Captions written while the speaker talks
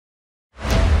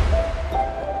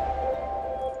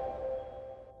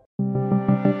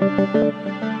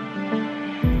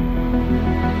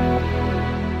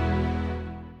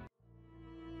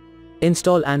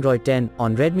Install Android 10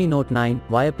 on Redmi Note 9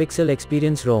 via Pixel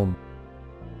Experience ROM.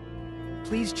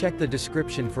 Please check the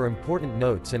description for important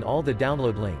notes and all the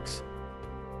download links.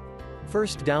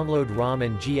 First, download ROM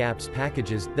and GApps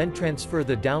packages, then transfer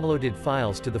the downloaded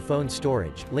files to the phone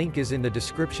storage. Link is in the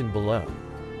description below.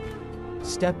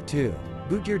 Step 2.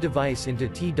 Boot your device into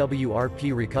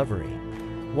TWRP recovery.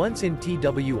 Once in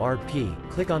TWRP,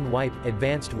 click on Wipe,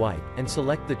 Advanced Wipe, and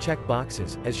select the check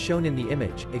boxes, as shown in the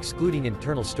image, excluding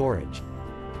internal storage.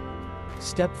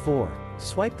 Step 4.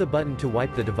 Swipe the button to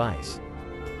wipe the device.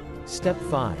 Step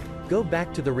 5. Go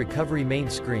back to the recovery main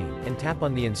screen, and tap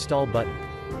on the Install button.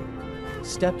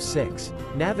 Step 6.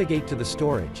 Navigate to the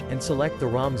storage, and select the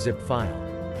ROM ZIP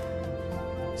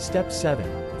file. Step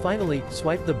 7. Finally,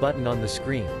 swipe the button on the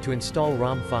screen, to install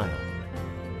ROM file.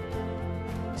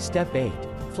 Step 8.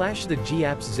 Flash the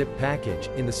GApps zip package,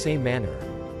 in the same manner.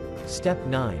 Step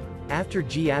 9. After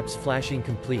GApps flashing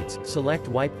completes, select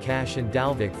Wipe Cache and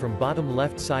dalvik from bottom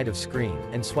left side of screen,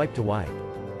 and swipe to wipe.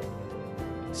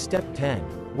 Step 10.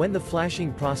 When the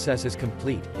flashing process is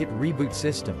complete, hit Reboot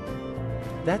System.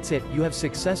 That's it, you have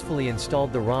successfully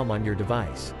installed the ROM on your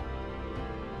device.